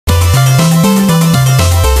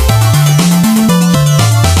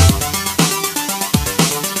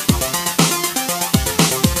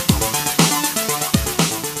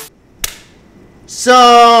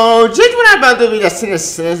So, just when I'm about to read the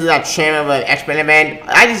Sinister that chairman of an X-Men event,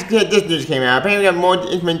 this news came out. Apparently, we have more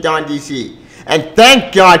information on DC. And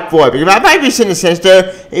thank God for it, because if I read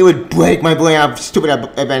Sinister, it would break my brain how stupid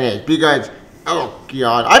that event is. Because, oh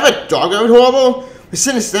God, I have a dog that was horrible. With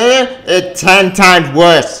Sinister, it's 10 times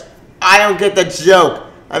worse. I don't get the joke.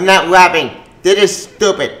 I'm not laughing. They're just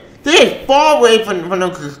stupid. They're just far away from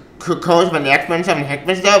the codes from the X-Men stuff and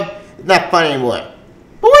Hickman stuff. It's not fun anymore.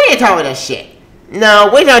 But what are you talking about this shit? No,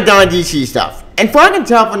 we're not doing DC stuff. And for I can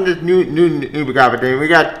tell from this new thing, we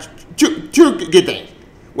got two good things.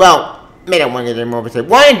 Well, maybe one good thing more, but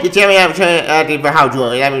one, the Jeremy Allen for how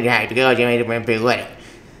Jordan. That means I have to go. Jeremy went pretty later.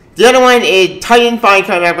 The other one is Titan finally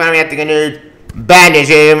coming back around after the news. Bad news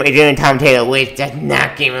is doing Tom Taylor, which does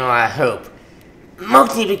not give me a lot of hope.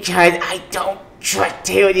 Mostly because I don't trust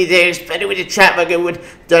Taylor these days, especially with the trap like it would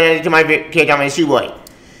done to my kid on my shoeboy.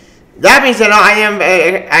 That being said, I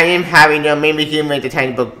am having to make me make the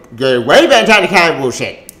Titan book go way better than the kind of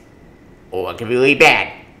bullshit. Or it could be really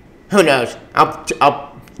bad. Who knows?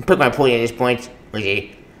 I'll put my point at this point. We'll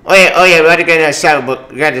see. Oh yeah, we got to get a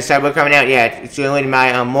cyborg. We got the cyborg coming out. Yeah, it's doing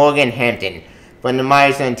by Morgan Hampton from the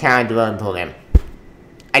Milestone Talent Development Program.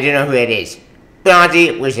 I don't know who that is. But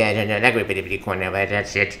honestly, we'll see. I don't know. That could be pretty corner, but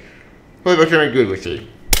that's it. But it looks really good, we'll see.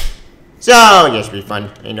 So, yes, it'll be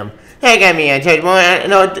fun. Hey, got me on touch more.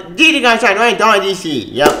 No, DC got shot right on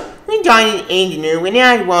DC. Yep. We're dying in the new. We're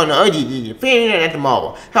not well, no, DC. Figuring it at the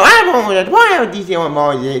Marvel. However, why have DC on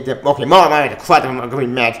Marvel? Okay, Marvel might have to clutch them. I'm going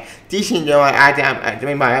to match. DC, though, I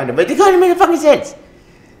mean, but they can't make fucking sense.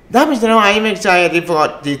 That means, I am excited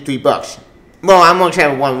for these $3. Well, I'm more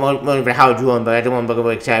excited for one for How Drawn, but that's the one book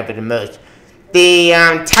I'm excited for the most. The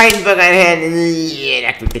Titan book I had, yeah,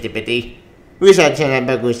 that could be bitty. We should turn that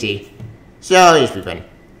book, we'll see. So, this will be fun.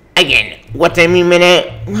 Again, what I mean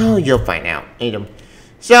minute? Well, you'll find out.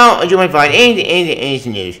 So, enjoy my fight and the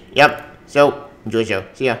news. Yep. So, enjoy the show.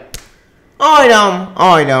 See ya. Alright,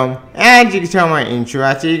 as you can tell my intro,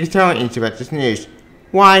 about this news.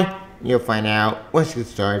 Why? You'll find out. Let's get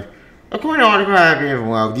started. According to the article I have here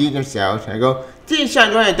from D themselves, I go, DC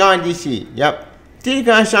shot right on DC. Yep. DC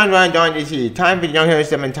got shot right on DC. Time for the young hero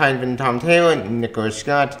 7 times from Tom Taylor and Nicholas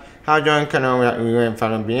Scott. How John Connor we went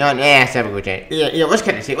from beyond. Yeah, let's have a good chase. Yeah, let's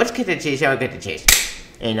cut the chase. Let's cut the chase. Shall we cut the chase?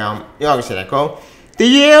 And you always said that, cool. The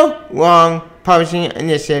year-long publishing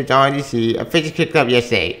initiative on DC officially kicked off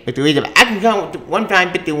yesterday with the release of Action Comics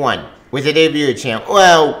 151 with the debut channel.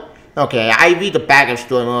 Well, okay, I read the backup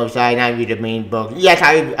story on the website and I read the main book. Yes,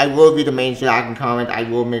 I will read the main story. I can comment. I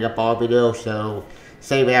will make a follow video. So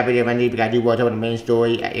say what happened if I need because I do watch over the main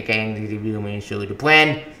story. I can review the main story to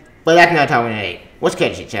plan. But that's not talking today. Let's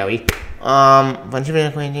catch it, shall we? Bunch of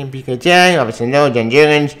acquaintances, Pika Jang, obviously no, Jen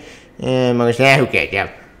Jillens, and Marissa, who cares,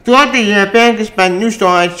 yeah. Throughout the year, fans expect new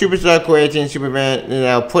stories, superstar creators, and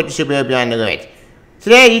Superman, put the superhero beyond the limit.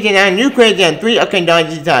 Today, you can add new creators and 3 upcoming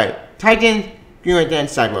dynasty types. Titan, Green Lantern, and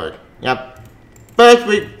Cyborg. Yep. First up,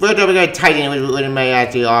 we got Titan, which was made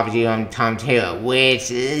actually, obviously, Tom Taylor, which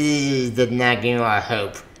does not give me a lot of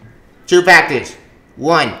hope. 2 factors.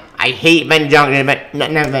 1, I hate Ben Johnson, but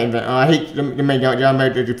not Ben, but I hate the Ben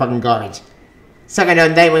Johnson, they're fucking garbage.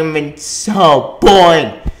 Second, they women so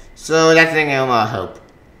boring. So that's the thing I have a lot of hope.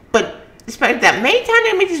 But despite that, many times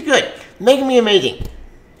they make this good, making me amazing.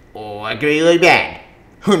 Or it could be really bad.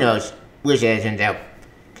 Who knows? We'll see how it turns out.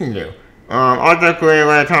 Continue. Arthur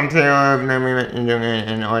Correa, Tom Taylor,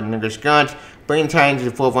 and Arthur Scott, bringing Titans to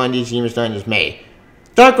the forefront of DC was starting this May.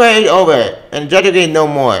 Dark Age is over, and Justice League no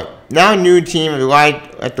more. Now a new team of the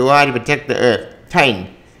light to protect the Earth. Titan.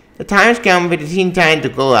 The time has come for the Teen Titans to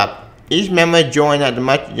grow up. Each member joined as a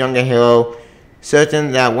much younger hero,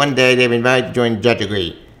 certain that one day they will be invited to join the Justice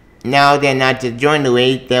League. Now they're not to join the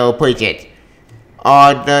league, they will push it.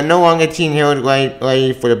 Are the no longer teen heroes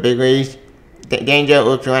ready for the big leagues? Danger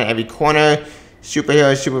looks around every corner.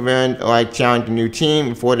 Superheroes, Superman like challenge the new team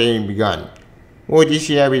before they even begun. Will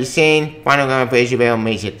DC ever be the same? Final round for Israel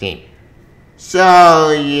May 16th.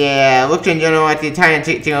 So, yeah, looks in general at the Titan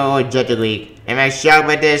taking over Justice League. Am I shocked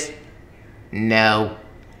about this? No.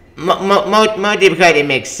 Mostly because it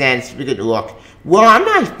makes sense. Because, look, well, I'm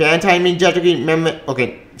not a fan of Titan Justice League. Remember,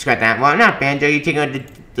 okay, scratch that. Well, I'm not a fan of taking over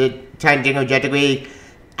the Titan taking over Justice League.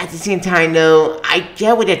 At the same time, though, I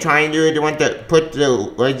get what they're trying to do. They want to put the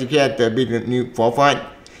Lazy Kid at the big new forefront.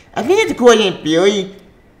 I think that's a cool idea in theory.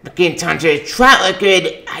 But getting time to his track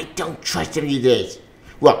record, I don't trust him these days.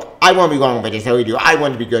 Look, I want to be wrong about this, I really do. I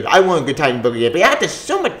want to be good. I want a good Titan book again. But after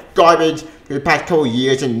so much garbage for the past couple of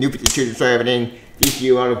years and New 52 and so everything,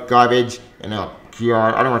 DC all the garbage, and God,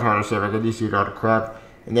 I don't want to talk about shit, but DC all the crap.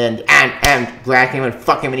 And then, and Black came and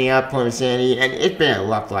fucking me up, pulling insanity, and it's been a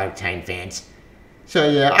rough life, Titan fans. So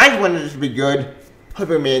yeah, I just wanted this to be good.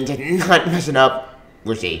 Hoping me just not messing up.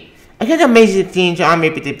 We'll see. I got amazing things, so I may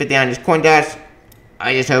put down this coin dust.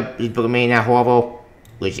 I just hope this book remains not horrible.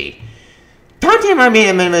 We'll see. Don't tell me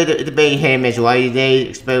I made the big hit and miss all these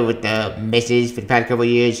days, especially with the misses for the past couple of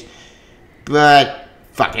years. But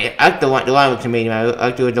fuck it. I like the lineup to me. I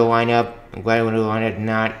like the lineup. I'm glad when the lineup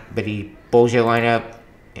not, but the bullshit lineup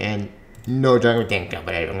and no jungle think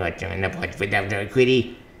but I'm not doing enough points for that very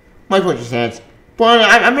greedy. My point is sense. But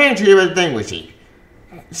I'm going to do the thing with you.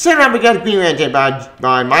 Somehow we got Green Lantern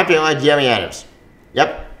by my favorite Jeremy Adams.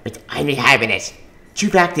 Yep, it's I'm happiness. True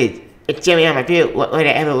fact is, it's Jeremy Adams, my favorite writer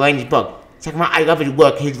ever wrote his book. Talking about I love his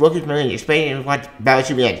work. His work is brilliant. Explaining what about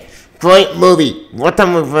Superman. Great movie. What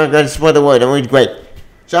time we're going to spoil the word? The movie's great.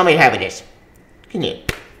 So I'm happiness. Continue.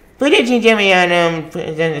 Predicting Jeremy Adams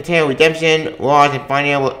presents a tale of redemption, loss, and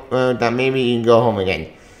finding out that maybe you can go home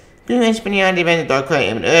again. Green Lantern spinning on the event of Dark Knight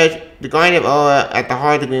and Earth. The Guardian of Aura at the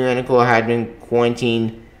heart of the Green Lantern Corps had been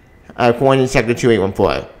quarantined Sector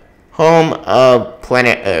 2814, home of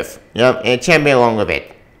planet Earth. Yep, and it can't be along with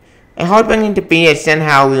it. A heartbreaking defeat has sent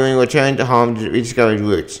Hal Wheeling returned to home to rediscover his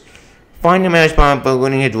roots. Find him responsible for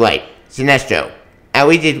ruining his life, Sinestro. At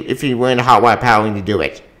least if he weren't a hot wire powering to do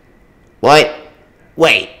it. What?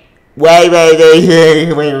 Wait.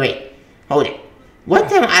 Hold it. One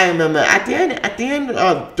time I remember at the end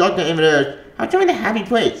of Dark Knight and Earth, I was trying to happy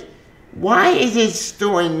place. Why is this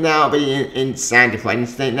story now being in Santa Frightened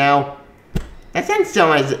state now? That sounds so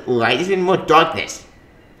much light. There's been more darkness.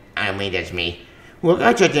 I mean, that's me. Look,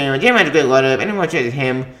 I trust him. Jim had a great letter. Anyone trusted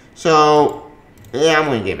him. So, yeah, I'm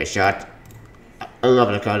gonna give it a shot. I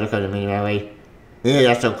love the color of me that way. Yeah,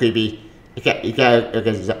 that's so creepy. You got,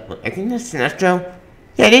 I think that's Sinestro?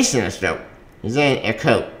 Yeah, it is Sinestro. He's in a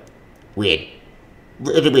coat. Weird.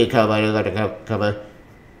 It's a weird cover, I love the cover.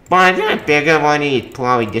 But I think my favorite one is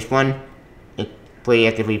probably this one. It's pretty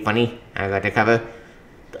actively funny. I got the cover.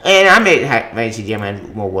 And I'm ready to see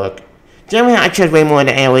Jim more work. Jim, I trust way more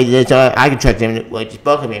than anyone, so I can trust him with this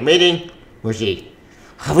book of a meeting. We'll see.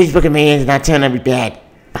 Hopefully this book of meeting is not turning out to be bad.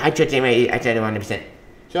 But I trust him, I trust him 100%.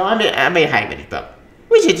 So I'm very hyped with this book.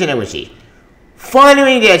 We should we'll see.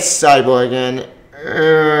 Finally, there's Cyborg again.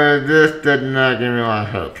 This did not give me a lot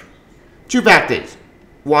of hope. Two factors.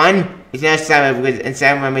 One, it's not Cyborg because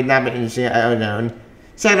Cyborg may not be interested alone.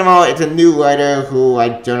 Second of all, it's a new writer who I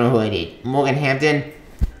don't know who it is. Morgan Hampton.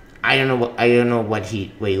 I don't know what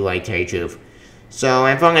he liked, to tell you the truth. So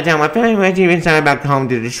I'm going to tell my family when he inside back home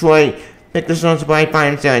to Detroit. Pick the stone supply,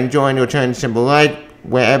 find himself enjoying the return to simple life,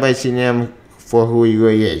 wherever I see him for who he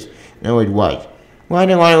really is. No, it was. Why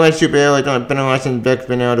did one of the superheroes don't been lost in Beck's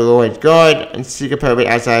been able to lower his guard and seek a purpose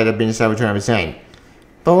outside of being Cybertron of saying.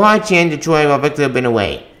 But why change Detroit while Victor had been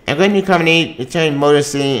away? A great new company is turning Motor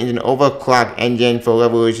City into an overclocked engine for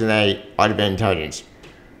revolutionary artificial intelligence.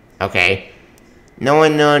 Okay. No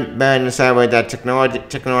one knows better than Cyborg that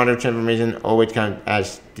technological transformation always comes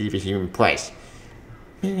as deep as human place.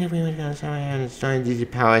 Maybe everyone's gonna say I'm starting to use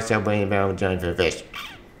power celebrating about John for fish.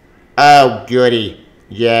 Oh goody.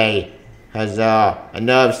 Yay. Huzzah.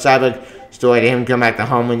 Another Cyborg story to him come back to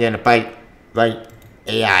home and then a fight like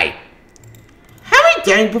AI. Have we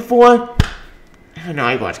done it before? I don't know,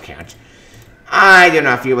 I lost count. I don't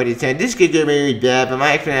know if you already said this could get really bad, but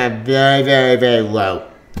my expectations are very, very, very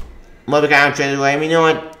low. Mother guy trade away. I mean, you know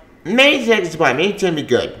what? Maybe it's a spot. Maybe it's gonna be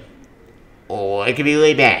good. Or it could be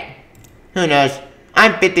really bad. Who knows?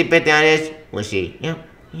 I'm 50-50 on this. We'll see. Yep.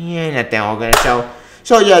 Yeah, not that all gonna sell.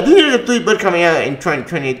 So yeah, these are the 3 books coming out in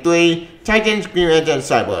 2023. Titans, Green Lantern, and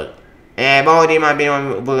Cyborg. And I've already might be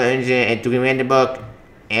on book and Green Lantern book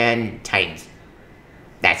and Titans.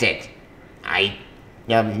 That's it. I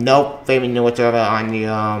have no favorite whatsoever on the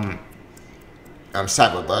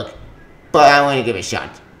Cyborg book. But I want to give it a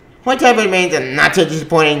shot. What type of remains are not so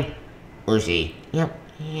disappointing? We'll see. Yep.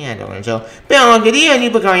 Yeah, I don't know. So, Bill, good year.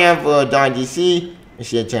 New book coming out for Dawn DC. We'll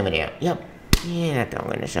see it terminate. Yep. Yeah, I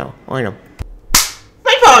don't know. So, I know.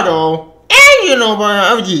 My father. And you know,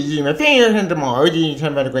 but OGG, my favorite tomorrow. OGG, tell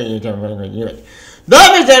me about a great year. Tell me about a great year.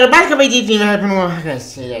 Love is that the back of OGG team has been more. I can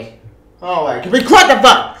say that. Alright, can we cut the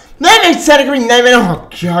fuck? Let me set a green name and oh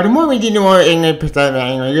god, the more we didn't want England percent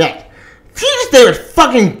anyway yet. Future State was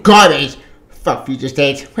fucking garbage. Fuck Future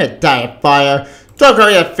State. We're a dying fire. Dark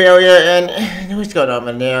Korea failure and what's going on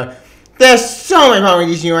in there? There's so many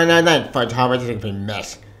problems with DC right now. That fucking Harvard is a complete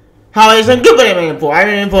mess. How is it good but I'm in for? I'm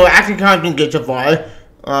in for action comics been good so far.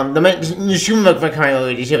 The shooting book for kind of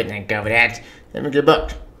really should thank God for that. Let me get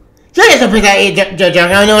booked. So I guess I'll put that in, Judge. I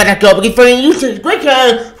don't know where that go, but for you to great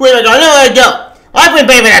car where I go, I know where to go. I've been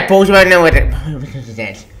paying for that post, but I know where to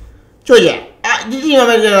dance. So yeah, this is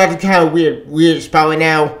like a kind of weird spot right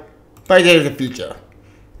now. by the future.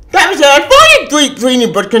 That was it. For three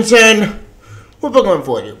new books concerned, what book going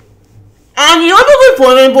for you? You know what book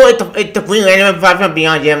going for? It's the Green Lantern from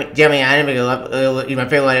Beyond Jeremy Adams. It's my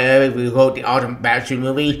favorite. We wrote the Autumn Battleship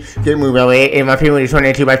movie. Good movie, by the way. And my favorite is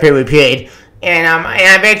 22, my favorite period. And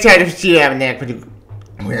I'm very excited to see what happens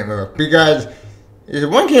next. Because there's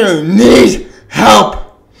one kid who needs help.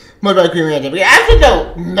 What about Green Lantern? Because after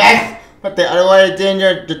the mess with the other one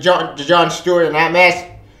did, the John Stewart and that mess,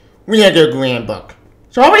 we need to get a Green book.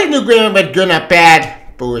 So hopefully the new Green book, good not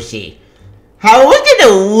bad, but we'll see. However, look at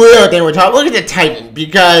the real thing we're talking. Look at the Titans,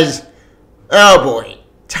 because oh boy,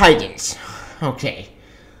 Titans. Okay,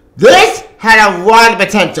 this had a lot of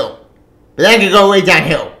potential, but then it could go way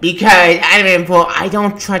downhill because I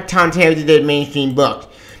don't trust Tom Taylor to do mainstream books.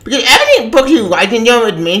 Because everything books you write in there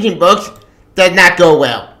with mainstream books does not go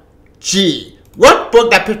well. Gee, what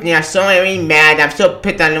book that pissed me off so mad I'm so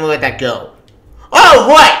pissed on to let that go. Oh,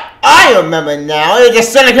 what? I remember now. It was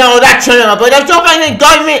just Sonic Hill, that tournament, but that's so funny.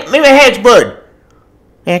 Maybe a hedge bird.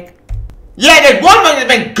 Heck. Yeah, there's one book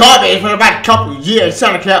that's been garbage for about a couple of years.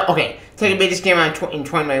 Sonic Hill. Okay, take a bit. This came out in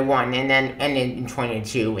 2021 and then in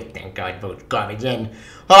 2022 with thank God both garbage. And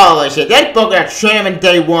holy shit, that book got tournament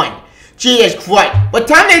day one. Jesus Christ. What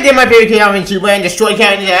time they did my favorite character and she ran destroy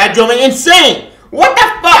characters that drove me insane. What the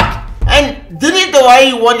fuck? And didn't the way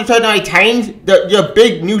you won the Titans, the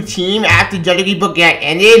big new team after the Judge book got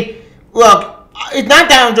ended? Look, it's not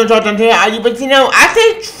that I don't trust them, but you know,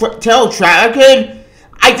 after tell track record,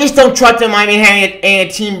 I just don't trust them. I mean, having a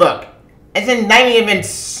team book. It's a nightmare. It's been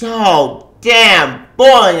so damn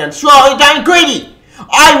boring and slow. It's driving crazy.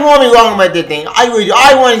 I want to be wrong about this thing. I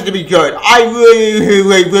want it to be good. I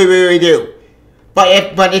really do. But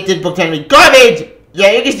if this book turns to be garbage,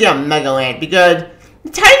 yeah, you can see a mega land because the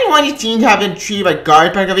tiny one these teams have been treated by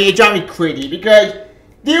garbage back of it drives me crazy because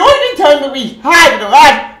the only time that we had in the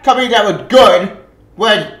last company that was good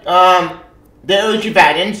was the early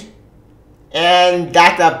Titans, and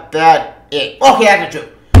that's about it. Okay, that's not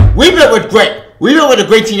true. Weeble was great. Weeble was a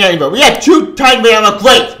great team anyway. We had two Titans that were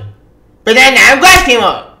great. But then Adam Glass came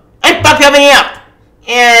over and fucked everything up.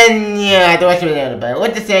 And yeah, the rest of it was about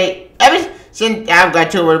what to say. Ever since Adam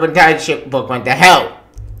Glass took over the entire ship book went to hell.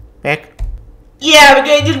 Heck. Yeah,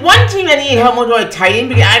 because there's one team that needed help more than a Titan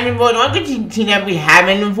because I remember the one good team that we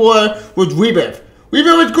haven't before was Rebirth.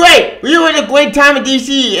 Rebirth was great. Rebirth was a great time at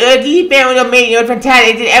DC. DC fan was amazing. It was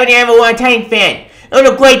fantastic. It did everything I ever wanted a Titan fan. It was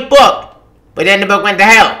a great book. But then the book went to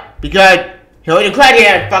hell because he already cried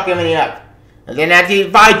here and fucked everything up. And then after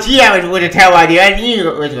 5G, I was with a terrible idea. I knew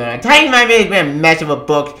what was going on. Titan might have been a mess of a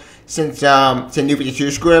book since New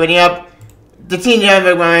 52 screwed everything up. The team that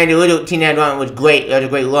the little team that run was great. It was a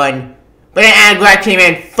great run. But then Adam Glass came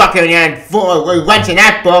in and fucked everything up and runs in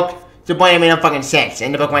that book to the point it made no fucking sense.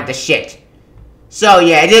 And the book went to shit. So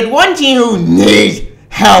yeah, there's one team who needs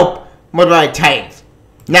help more than the Titans.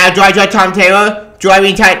 Now, do I draw Tom Taylor? Do I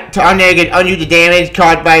mean Tom Taylor get undo the damage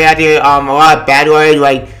caused by a lot of bad words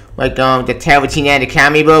like the terrible Teen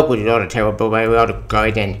Academy book, which is all the terrible book by all the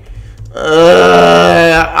garbage and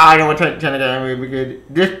I don't want to turn it down because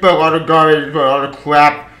this book, all the garbage, all the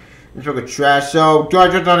crap, it's fucking trash. So do I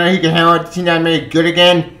just don't know he can handle it? Teen made it good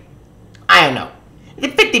again? I don't know.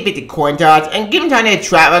 It's a 50-50 coin toss, and given time a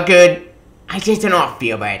track record, I just don't know how I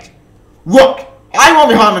feel about it. Look, I won't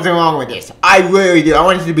be harming anything wrong with this. I really do. I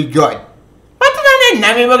want it to be good. But the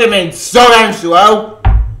Nightmare book has been so damn slow.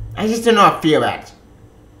 I just don't know how I feel about it.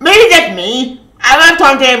 Maybe that's me. I love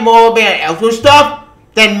Tom Taylor more about Elseworld stuff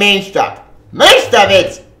than main stuff. Main stuff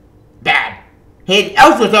is bad. His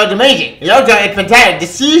Elseworld stuff is amazing. His Elseworld stuff is fantastic.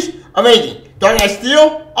 Deceased, amazing. Dark Knight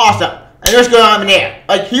Steel, awesome. And what's going on in there?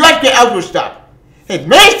 Like, he likes the Elseworld stuff. His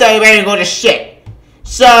main stuff is ready to go to shit.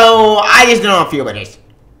 So, I just don't know how I feel about this.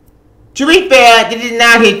 To be fair, this is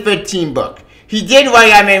not his 15 book. He did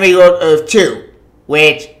write I Mean Earth 2,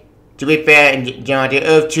 which, to be fair, in general, the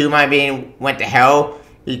Earth 2 might be went to hell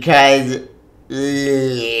because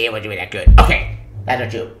it wasn't really that good. Okay, that's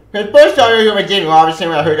not true. His first story with Jim Robinson,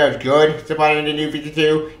 when I heard that was good, surprising the New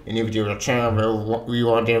 52, and New 52 was a channel we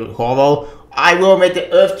wanted to horrible. I will make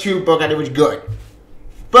the Earth 2 book and it was good.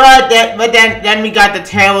 But then we got the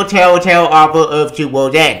terrible awful Earth 2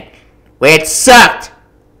 World End, which sucked.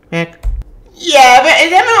 Heck. Yeah, but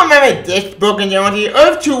if everyone remember this book in general,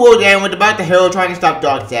 Earth 2 World End was about the hero trying to stop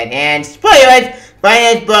Darkseid, and spoilers, by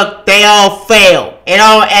this book, they all fail. It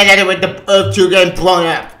all ended with the Earth 2 getting blown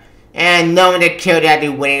up, and no one that killed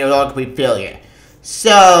after winning it was all complete failure.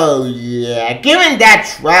 So, yeah, given that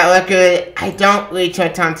track record, I don't really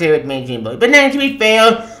trust Tom Taylor with mainstream books. But then, to be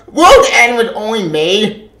fair, World End was only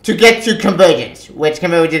made to get to Convergence, which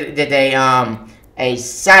Convergence did a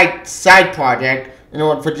side project in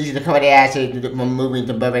order for DC to cover their asses from moving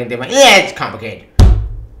to building different. Yeah, it's complicated.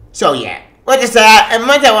 So yeah. What to say, and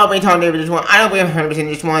much I won't be talking about this one, I don't believe 100%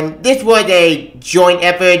 this one. This was a joint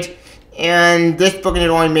effort, and this book is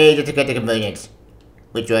only made just to get the convenience,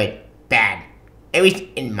 which was bad. At least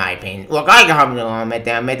in my opinion. Look, I can hardly admit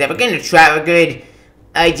that, but getting the track good,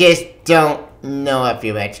 I just don't know if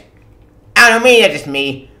you it. I don't know, maybe that's just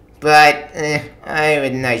me, but I'm a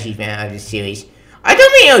nice fan of this series. I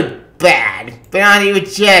don't mean it was bad, but honestly, it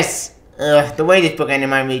was just, the way this book ended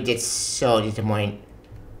my me just so disappointing.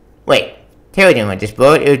 Wait, Terry didn't write this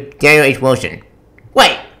book, it was Daniel H. Wilson.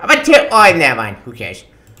 Wait, how about Terry? Oh, never mind, who cares?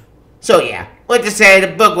 So yeah, what to say, the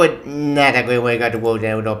book was not that great when I got the world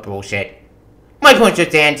and all bullshit. My point still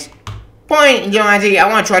stands. Point in generality, I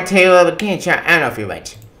want to try Taylor, but can't try. I don't know if you're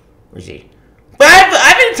right. We'll see. But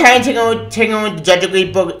I've been trying to take on the judge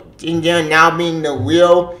degree book in general, now being the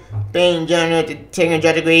real thing in general, to take on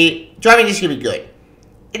judge degree. Driving this could be good.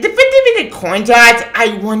 If the 50-50 coin toss,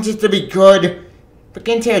 I want this to be good. But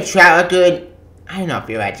can't tell Trout good. I don't know if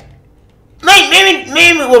you're right.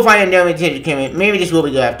 Maybe we'll find a new coming. Maybe this will be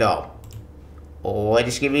good after all. Or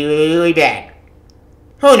this could be really, really bad.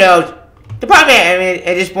 Who knows? The problem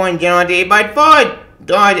at this point in general, by far,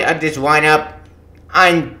 of this lineup,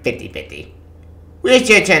 I'm 50-50. We'll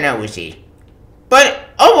see turn out, we'll see. But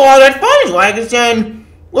overall, as far as I'm concerned,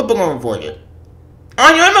 we're going for you.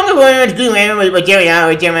 I'm looking for a Green Lantern with Jerry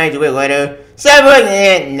Allen, Jerry Allen, letter.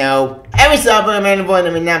 Cyborg, no. Every Cyborg man for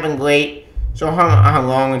them has not been great. So how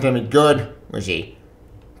long until it's good? We'll see.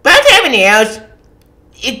 But after everything else,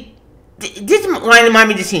 this line of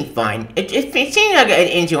mine just seems fine. It seems like an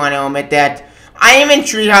interesting element that I am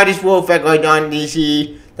intrigued how this will affect like Don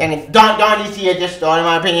DC. Then if Don DC has just started, in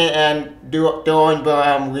my opinion, and doing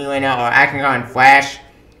Green Lantern or acting on Flash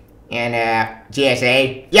and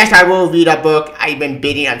GSA. Yes, I will review that book. I've been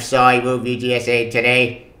bidding. I'm sorry. I will review GSA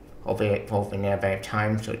today. Hopefully never have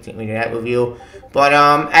time, so take me to that review. But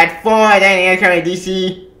at 4, then the kind of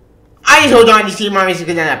DC. I just hold on to DC movies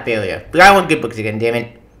because they're not failure. But I want good books again, damn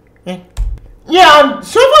it. Yeah,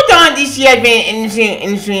 so far Don DC has been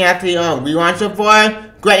interesting after rewatch so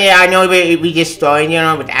far. Great, yeah, I know we just started,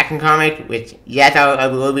 with Action Comic, which yes, I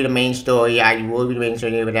will be the main story. I will be the main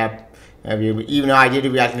story with that review. Even though I did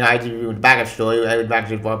the reaction, I did the backup story. I would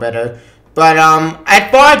back it far better. But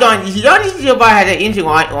as far as Don DC so far has an interesting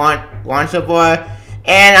one so far,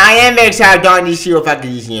 and I am very excited Don DC will affect the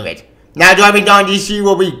DC image. Now, do I think Don DC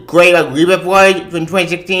will be great like Rebirth was from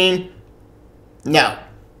 2016? No.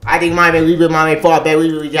 I think my Rebirth might be far better.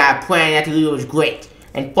 We had a plan that Rebirth was great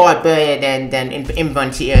and far better than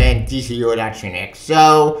Infrontier and DC Action X.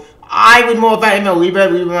 So I would more about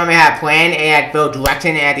Rebirth. Rebirth might have a plan, it had built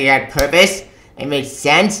direction, and it had purpose. It made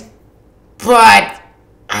sense. But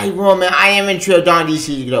I am intrigued Don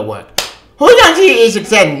DC is gonna work. Who Don DC is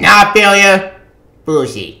success, not failure? We'll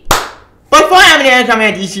see. But for having an coming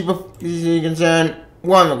at DC is concerned,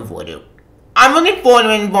 what I'm looking forward to. I'm looking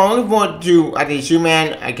forward to I think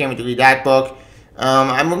Superman. I can't wait to read that book.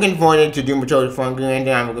 I'm looking forward to Doom Patrol from Green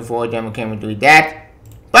Lantern. I'm looking forward to I can't wait to read that.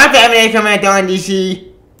 But after having an coming at Don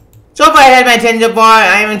DC, so far I had my 10 so far.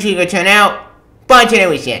 I am intrigued to turn out. But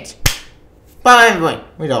until we see it. Bye everyone.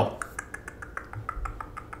 We go.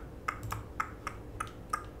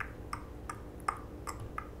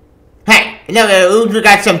 No, we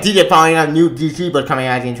got some detail following a new DC book coming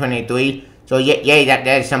out in 2023. So yeah,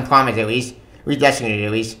 there's some promise at least. We definitely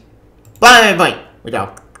at least. Bye everybody. We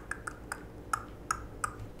go.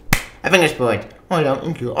 I think it's good. Oh no,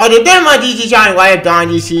 thank you. Oh, the damn DC channel, why have Don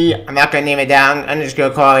DC? I'm not gonna name it down. I'm just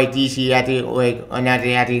gonna call it DC at the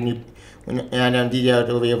new details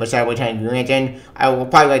over here for Cyber Time Green Lantern. I will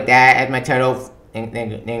probably like that as my title.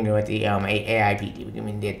 Then go with the AIPD.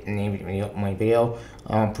 We did the name of my video.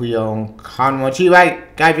 Pre-owned Conwell. See,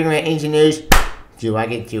 right? Guys, bring me ancient news. Do you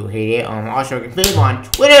like it? Do you hate it? Also, you can follow on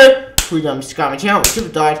Twitter. Please subscribe my channel. Super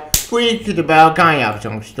thoughts. Please click the bell. Kind of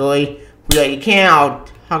some story. You can. I'll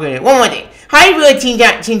talk about it. One more thing. How do you feel Teen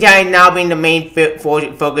Titans now being the main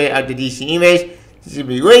focus of the DC image? This will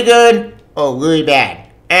be really good or really bad.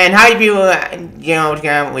 And how do you feel,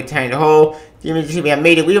 with Titans as a whole? The image should be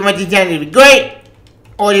amazing. We want Teen Titans to be great.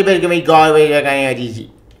 Or the bit gonna be garbage like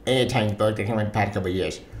any Titans book that came in the past couple of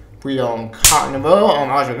years. Please comment below.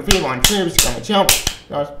 Also confirm on Twitter, subscribe my channel.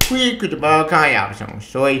 Please click the bell, kind of some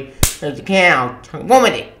story. As you can, I'll talk one more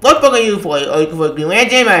thing. What book are you for? Are you looking for Green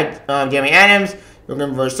Lantern by Jeremy Adams? You're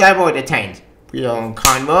looking for Cyborg or the Titans? Please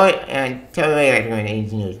comment below and tell me if you're going to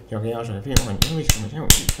anything news. Okay, also confirm on Twitter, subscribe my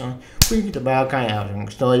channel. Please click the bell, kind of some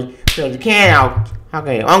story. So as you can, I'll talk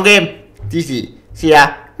on game. DC. See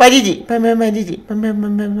ya. Bye, DC. Bye, DC.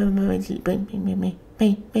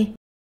 Bye.